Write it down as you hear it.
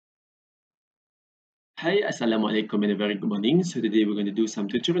Hi, Assalamualaikum and a very good morning. So today we're going to do some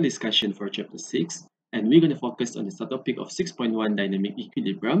tutorial discussion for chapter 6 and we're going to focus on the subtopic of 6.1 dynamic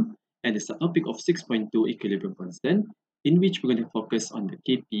equilibrium and the subtopic of 6.2 equilibrium constant, in which we're going to focus on the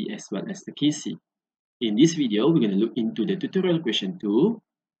Kp as well as the Kc. In this video, we're going to look into the tutorial question 2,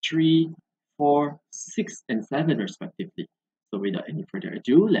 3, 4, 6 and 7 respectively. So without any further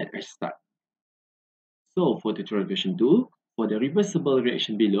ado, let us start. So for tutorial question 2, for the reversible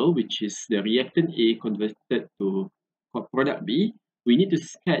reaction below, which is the reactant A converted to product B, we need to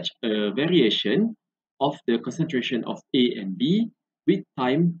sketch a variation of the concentration of A and B with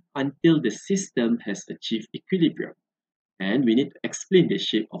time until the system has achieved equilibrium. And we need to explain the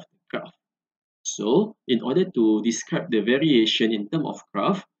shape of the graph. So in order to describe the variation in terms of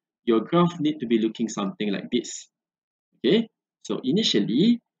graph, your graph need to be looking something like this. Okay, so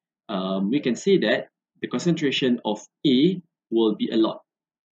initially, we can say that the concentration of A will be a lot.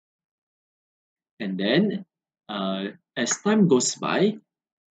 And then, as time goes by,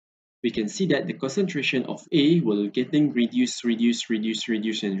 we can see that the concentration of A will getting reduced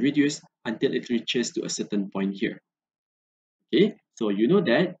until it reaches to a certain point here. Okay, so you know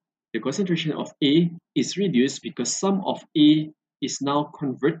that the concentration of A is reduced because some of A is now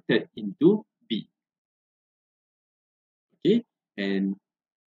converted into B. Okay, and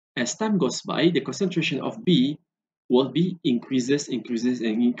as time goes by, the concentration of B will be increases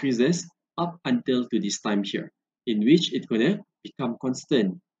up until to this time here, in which it's gonna become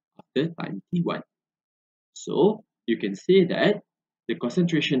constant after time t1. So you can say that the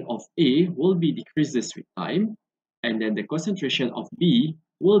concentration of A will be decreases with time, and then the concentration of B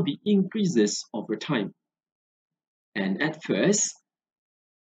will be increases over time. And at first,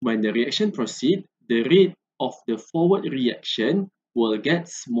 when the reaction proceeds, the rate of the forward reaction will get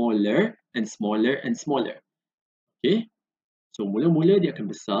smaller and smaller and smaller. Okay, so mula-mula dia akan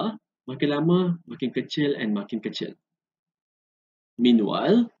besar, makin lama makin kecil and makin kecil.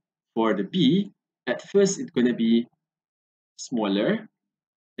 Meanwhile, for the B, at first it's going to be smaller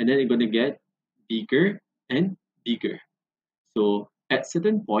and then it's going to get bigger and bigger. So at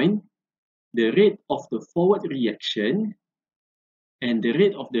certain point, the rate of the forward reaction and the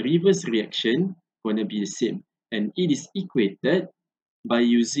rate of the reverse reaction going to be the same, and it is equated by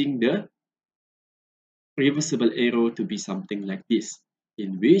using the reversible arrow to be something like this,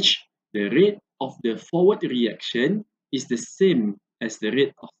 in which the rate of the forward reaction is the same as the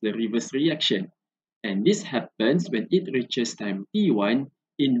rate of the reverse reaction, and this happens when it reaches time t1,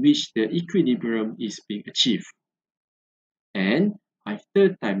 in which the equilibrium is being achieved. And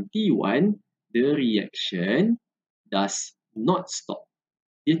after time t1, the reaction does not stop.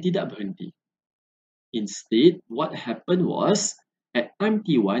 Dia tidak berhenti. Instead, what happened was, at time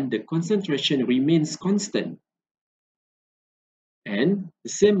t1, the concentration remains constant. And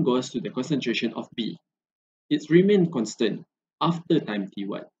the same goes to the concentration of B. It remains constant after time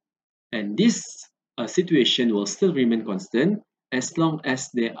t1. And this situation will still remain constant as long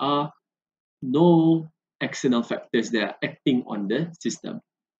as there are no external factors that are acting on the system,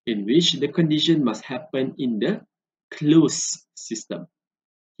 in which the condition must happen in the closed system.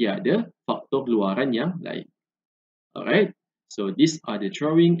 Tiada faktor luaran yang lain. Alright, so these are the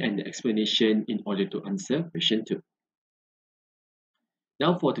drawing and the explanation in order to answer question 2.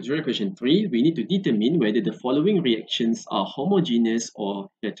 Now for tutorial question 3, we need to determine whether the following reactions are homogeneous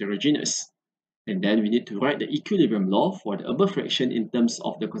or heterogeneous. And then we need to write the equilibrium law for the above reaction in terms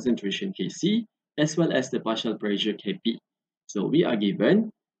of the concentration Kc as well as the partial pressure Kp. So we are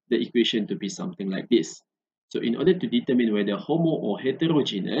given the equation to be something like this. So in order to determine whether homo or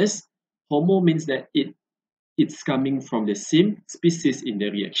heterogeneous, homo means that it's coming from the same species in the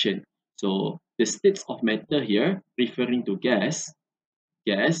reaction. So the states of matter here referring to gas,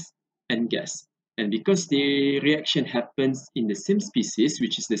 and gas. And because the reaction happens in the same species,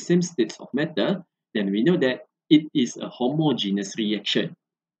 which is the same states of matter, then we know that it is a homogeneous reaction.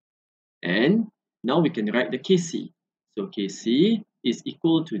 And now we can write the Kc. So Kc is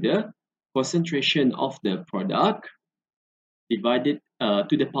equal to the concentration of the product divided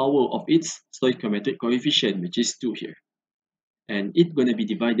to the power of its stoichiometric coefficient, which is 2 here. And it's going to be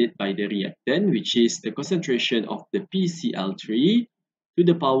divided by the reactant, which is the concentration of the PCl3 to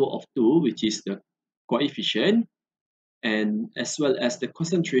the power of 2, which is the coefficient, and as well as the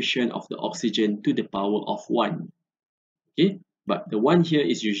concentration of the oxygen to the power of 1. Okay, but the 1 here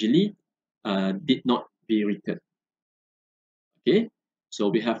is usually did not be written. Okay, so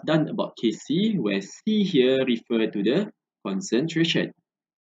we have done about Kc, where C here refer to the concentration.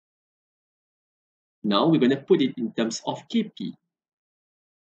 Now we're going to put it in terms of Kp.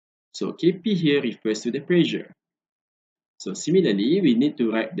 So Kp here refers to the pressure. So similarly, we need to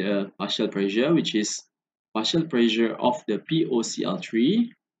write the partial pressure, which is partial pressure of the POCl3,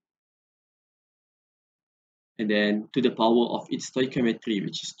 and then to the power of its stoichiometry,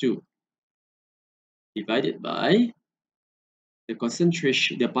 which is 2, divided by the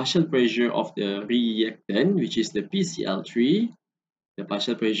concentration, the partial pressure of the reactant, which is the PCl3, the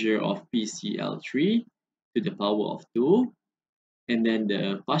partial pressure of PCl3 to the power of 2, and then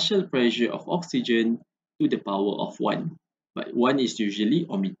the partial pressure of oxygen to the power of 1. But 1 is usually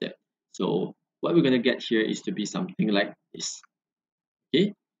omitted. So what we're going to get here is to be something like this.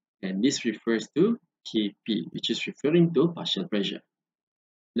 Okay, and this refers to Kp, which is referring to partial pressure.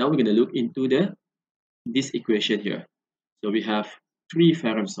 Now we're going to look into this equation here. So we have 3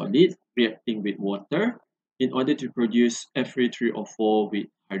 ferrous solids reacting with water in order to produce Fe3O4 with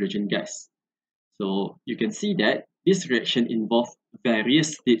hydrogen gas. So you can see that this reaction involves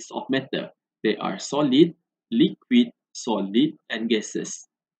various states of matter. They are solid, liquid, solid, and gases.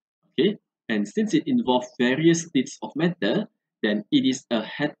 Okay, and since it involves various states of matter, then it is a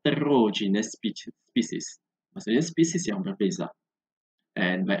heterogeneous species. Maksudnya species yang berbeza.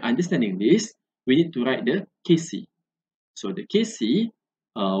 And by understanding this, we need to write the Kc. So the Kc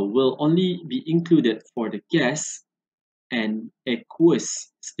will only be included for the gas and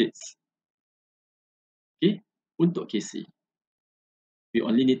aqueous states. Okay, untuk Kc, we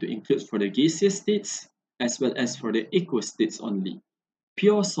only need to include for the gaseous states as well as for the aqueous states only.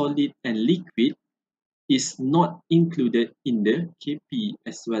 Pure solid and liquid is not included in the Kp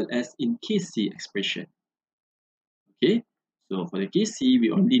as well as in Kc expression. Okay, so for the Kc,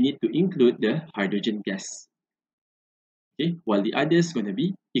 we only need to include the hydrogen gas. Okay, while the others going to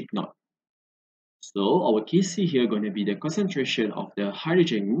be ignored. So our Kc here going to be the concentration of the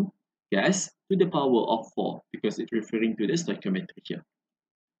hydrogen gas to the power of 4 because it's referring to the stoichiometry here.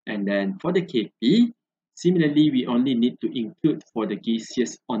 And then for the Kp, similarly, we only need to include for the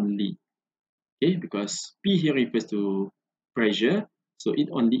gaseous only. Okay, because P here refers to pressure, so it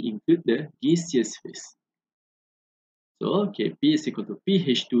only includes the gaseous phase. So Kp is equal to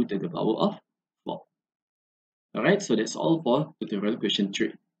pH2 to the power of 4. Alright, so that's all for tutorial question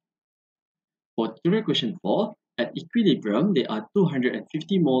 3. For tutorial question 4, at equilibrium, there are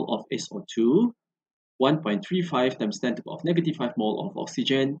 250 mole of SO2, 1.35 times 10 to the power of negative 5 mole of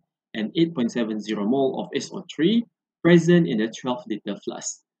oxygen, and 8.70 mole of SO3 present in a 12-liter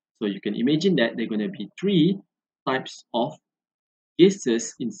flask. So you can imagine that there are going to be 3 types of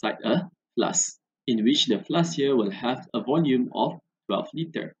gases inside a flask, in which the flask here will have a volume of 12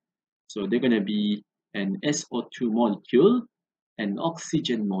 liter. So they're going to be an SO2 molecule, an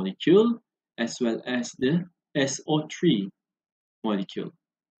oxygen molecule, as well as the SO3 molecule.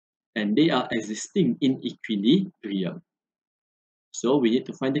 And they are existing in equilibrium. So we need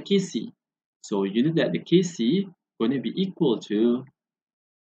to find the Kc. So you know that the Kc going to be equal to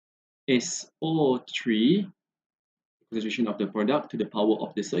SO3, concentration of the product to the power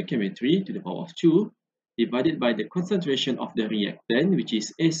of the stoichiometry to the power of 2, divided by the concentration of the reactant, which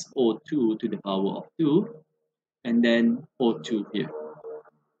is SO2 to the power of 2, and then O2 here.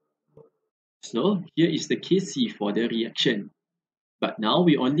 So here is the Kc for the reaction. But now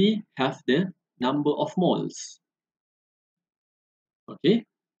we only have the number of moles. Okay,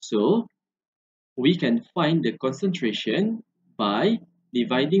 so we can find the concentration by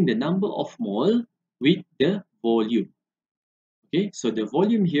dividing the number of mole with the volume. Okay, so the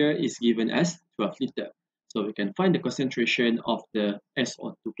volume here is given as 12 liter. So we can find the concentration of the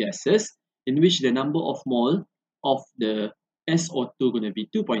SO2 gases, in which the number of mole of the SO2 going to be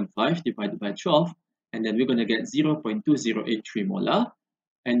 2.5 divided by 12, and then we're going to get 0.2083 molar.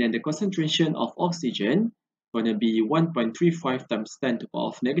 And then the concentration of oxygen going to be 1.35 times 10 to the power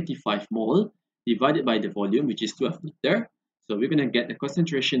of negative 5 mole divided by the volume, which is 12 liter. So we're going to get the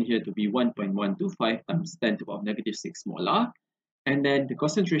concentration here to be 1.125 times 10 to the power of negative 6 molar. And then the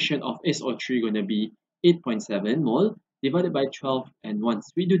concentration of SO3 going to be 8.7 mole divided by 12. And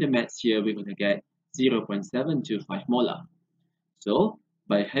once we do the maths here, we're going to get 0.725 molar. So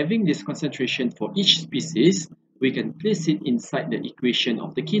by having this concentration for each species, we can place it inside the equation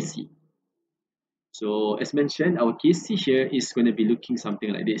of the Kc. So as mentioned, our Kc here is going to be looking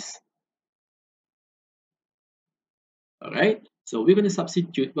something like this. Alright, so we're going to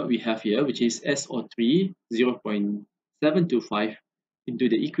substitute what we have here, which is SO3 0.725 into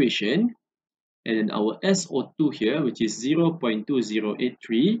the equation, and then our SO2 here, which is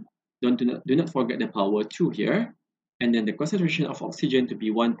 0.2083. Do not forget the power 2 here, and then the concentration of oxygen to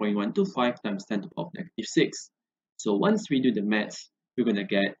be 1.125 times 10 to the power of negative 6. So once we do the maths, we're going to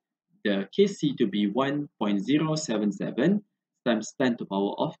get the Kc to be 1.077 times 10 to the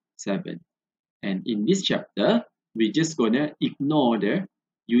power of 7. And in this chapter, we're just going to ignore the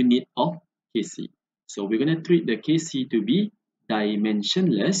unit of Kc. So we're going to treat the Kc to be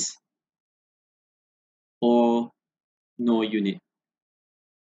dimensionless or no unit.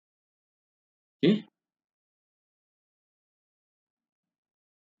 Okay.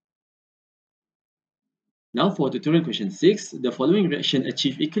 Now for tutorial question 6, the following reaction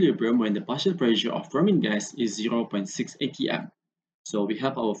achieve equilibrium when the partial pressure of bromine gas is 0.6 atm. So we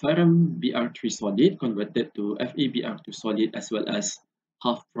have our ferrum Br3 solid converted to FeBr2 solid as well as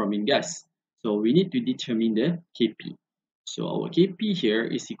half bromine gas. So we need to determine the Kp. So our Kp here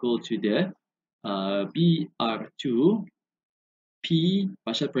is equal to the Br2 P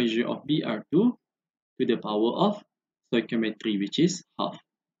partial pressure of Br2 to the power of stoichiometry, which is half.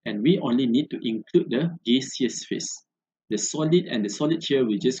 And we only need to include the gaseous phase. The solid and the solid here,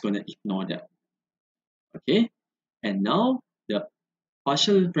 we're just going to ignore that. Okay. And now the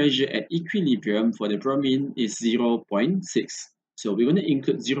partial pressure at equilibrium for the bromine is 0.6. So we're going to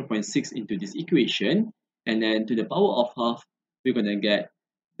include 0.6 into this equation. And then to the power of half, we're going to get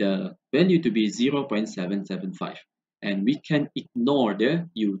the value to be 0.775. And we can ignore the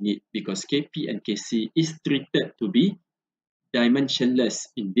unit because Kp and Kc is treated to be dimensionless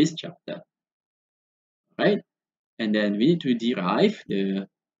in this chapter, right? And then we need to derive the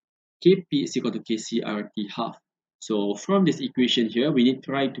Kp is equal to KCRT half. So from this equation here, we need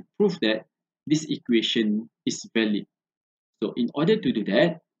to try to prove that this equation is valid. So in order to do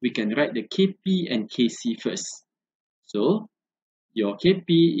that, we can write the Kp and Kc first. So your Kp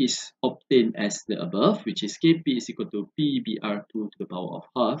is obtained as the above, which is Kp is equal to PBr2 to the power of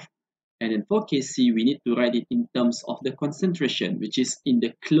half. And then for Kc, we need to write it in terms of the concentration, which is in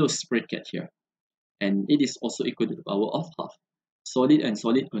the closed bracket here. And it is also equal to the power of half. Solid and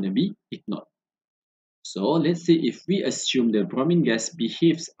solid going to be ignored. So let's say if we assume the bromine gas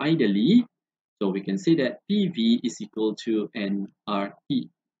behaves ideally, so we can say that PV is equal to nRT.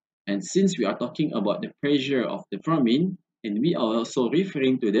 And since we are talking about the pressure of the bromine, and we are also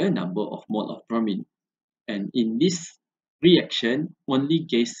referring to the number of mole of bromine. And in this reaction, only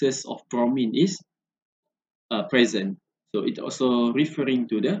gases of bromine is present. So it's also referring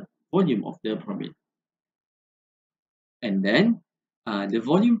to the volume of the bromine. And then the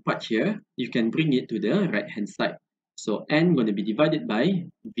volume part here, you can bring it to the right hand side. So N going to be divided by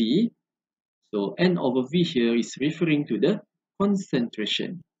V. So N over V here is referring to the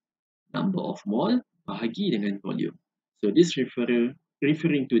concentration. Number of mole bahagi dengan volume. So this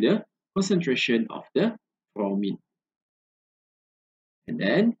referring to the concentration of the bromine. And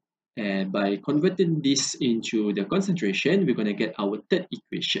then by converting this into the concentration, we're going to get our third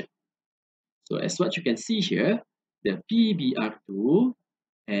equation. So as what you can see here, the PBr2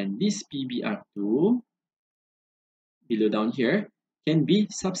 and this PBr2 below down here can be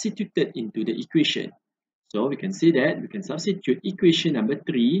substituted into the equation. So we can say that we can substitute equation number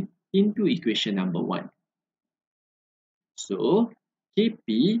 3 into equation number 1. So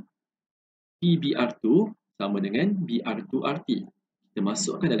Kp PBr2 sama dengan Br2RT. Kita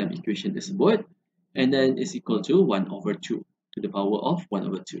masukkan dalam equation tersebut and then is equal to 1 over 2 to the power of 1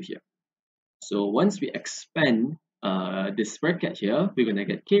 over 2 here. So once we expand this bracket here, we're going to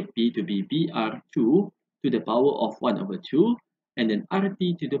get Kp to be Br2 to the power of 1 over 2 and then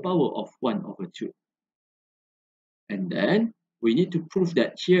RT to the power of 1 over 2. And then we need to prove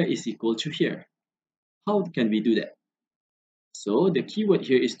that here is equal to here. How can we do that? So the keyword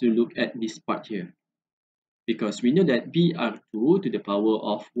here is to look at this part here. Because we know that Br2 to the power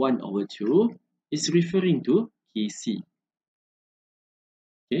of 1 over 2 is referring to Kc.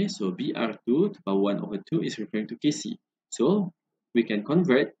 Okay, so Br2 to the power 1 over 2 is referring to Kc. So we can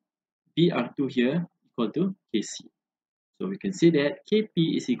convert Br2 here equal to Kc. So we can say that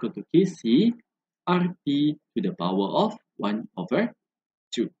Kp is equal to Kc RT to the power of 1 over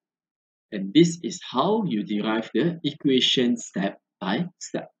 2. And this is how you derive the equation step by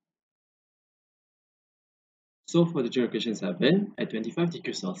step. So for the question 7, at 25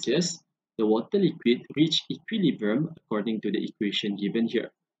 degrees Celsius, the water liquid reached equilibrium according to the equation given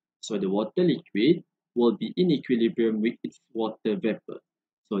here. So the water liquid will be in equilibrium with its water vapor.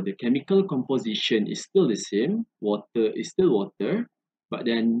 So the chemical composition is still the same, water is still water, but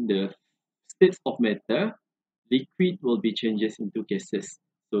then the states of matter, liquid will be changes into gases.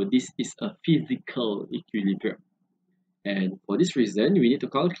 So this is a physical equilibrium. And for this reason, we need to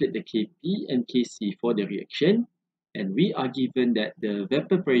calculate the Kp and Kc for the reaction. And we are given that the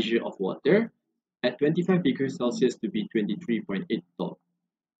vapor pressure of water at 25 degrees Celsius to be 23.8 torr.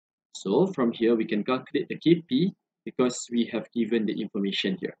 So from here, we can calculate the Kp because we have given the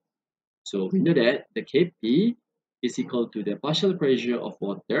information here. So we know that the Kp is equal to the partial pressure of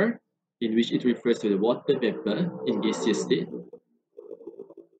water, in which it refers to the water vapor in gaseous state.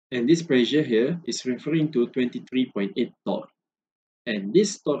 And this pressure here is referring to 23.8 torque. And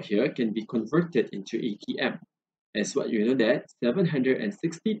this torque here can be converted into ATM. As what you know that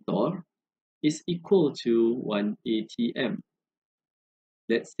 760 torque is equal to 1 ATM.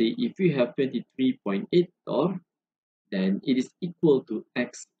 Let's say if you have 23.8 torque, then it is equal to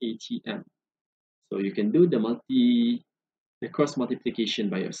X ATM. So you can do the cross multiplication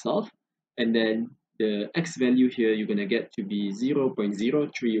by yourself, and then the X value here you're gonna get to be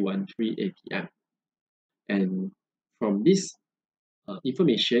 0.0313 ATM. And from this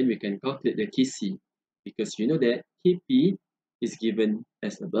information, we can calculate the Kc, because you know that Kp is given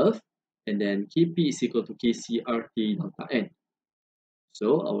as above, and then Kp is equal to Kc RT delta N.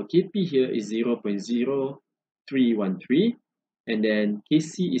 So our Kp here is 0.0313, and then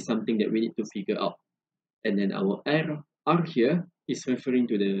Kc is something that we need to figure out. And then our R here is referring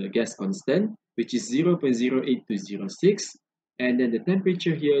to the gas constant, which is 0.08206, and then the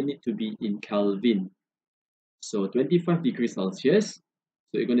temperature here need to be in Kelvin. So 25 degrees Celsius,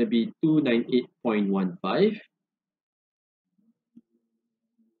 so it's going to be 298.15.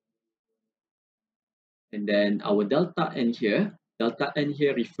 And then our delta N here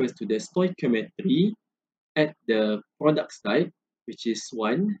refers to the stoichiometry at the product side, which is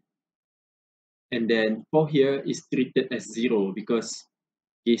 1. And then 4 here is treated as 0 because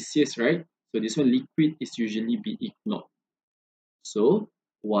gaseous, right? So this one liquid is usually be ignored. So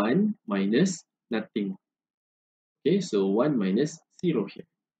 1 minus nothing. Okay, so 1 minus 0 here.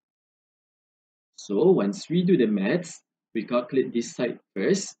 So once we do the maths, we calculate this side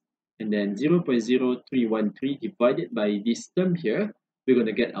first, and then 0.0313 divided by this term here, we're going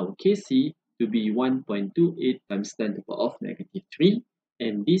to get our Kc to be 1.28 times 10 to the power of negative 3,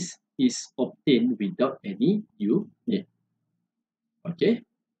 and this is obtained without any unit. Okay,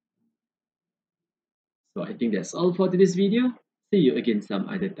 so I think that's all for today's video. See you again some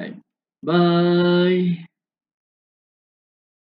other time. Bye!